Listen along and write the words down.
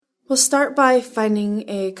We'll start by finding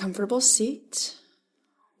a comfortable seat,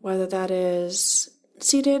 whether that is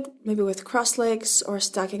seated, maybe with crossed legs, or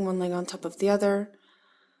stacking one leg on top of the other.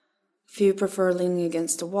 If you prefer leaning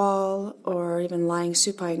against a wall or even lying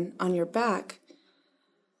supine on your back,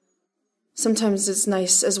 sometimes it's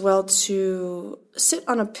nice as well to sit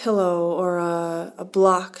on a pillow or a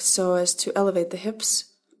block so as to elevate the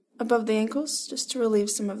hips above the ankles, just to relieve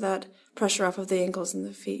some of that pressure off of the ankles and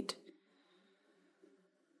the feet.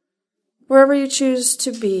 Wherever you choose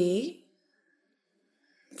to be,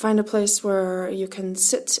 find a place where you can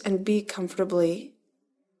sit and be comfortably,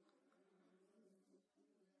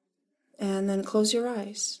 and then close your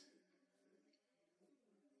eyes.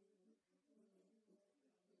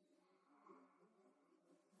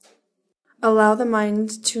 Allow the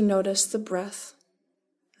mind to notice the breath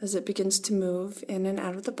as it begins to move in and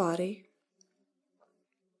out of the body.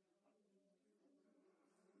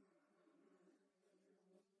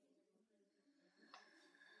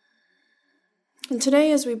 And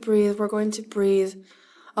today as we breathe, we're going to breathe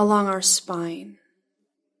along our spine.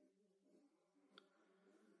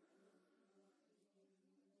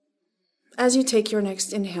 As you take your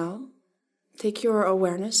next inhale, take your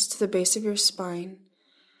awareness to the base of your spine,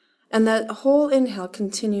 and that whole inhale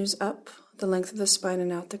continues up the length of the spine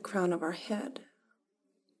and out the crown of our head.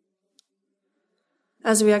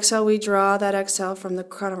 As we exhale, we draw that exhale from the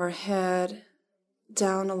crown of our head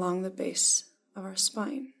down along the base of our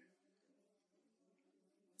spine.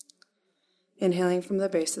 Inhaling from the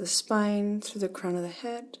base of the spine through the crown of the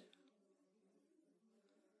head.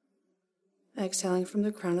 Exhaling from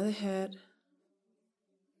the crown of the head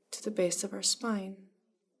to the base of our spine.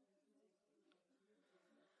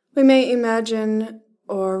 We may imagine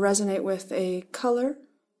or resonate with a color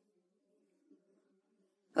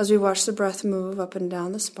as we watch the breath move up and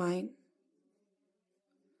down the spine,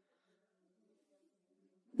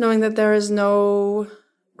 knowing that there is no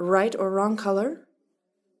right or wrong color.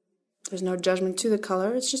 There's no judgment to the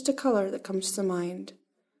color. It's just a color that comes to mind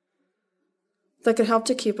that can help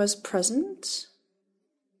to keep us present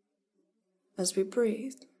as we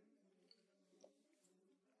breathe.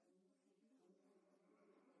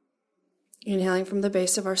 Inhaling from the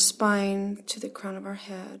base of our spine to the crown of our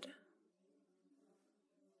head.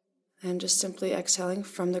 And just simply exhaling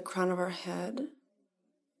from the crown of our head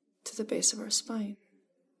to the base of our spine.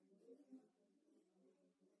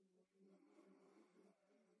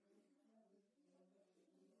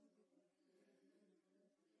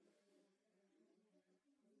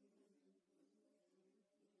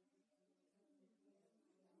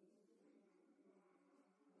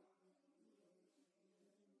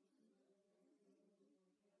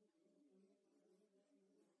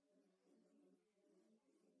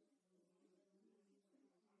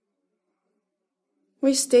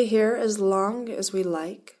 We stay here as long as we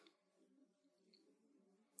like.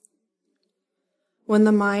 When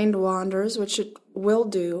the mind wanders, which it will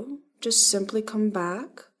do, just simply come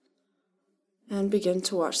back and begin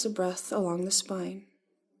to watch the breath along the spine.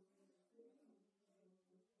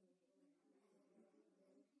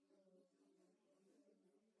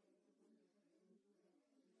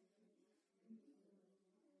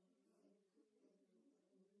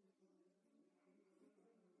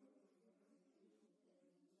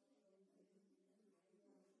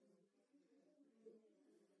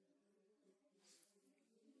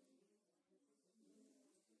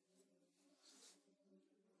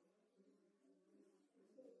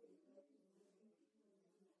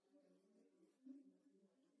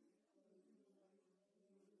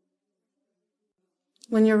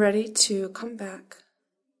 When you're ready to come back,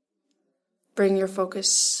 bring your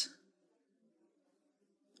focus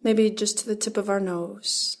maybe just to the tip of our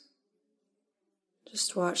nose.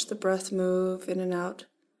 Just watch the breath move in and out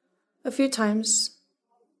a few times.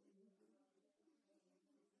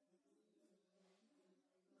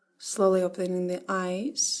 Slowly opening the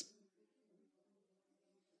eyes.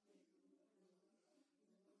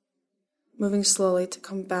 Moving slowly to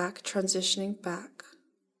come back, transitioning back.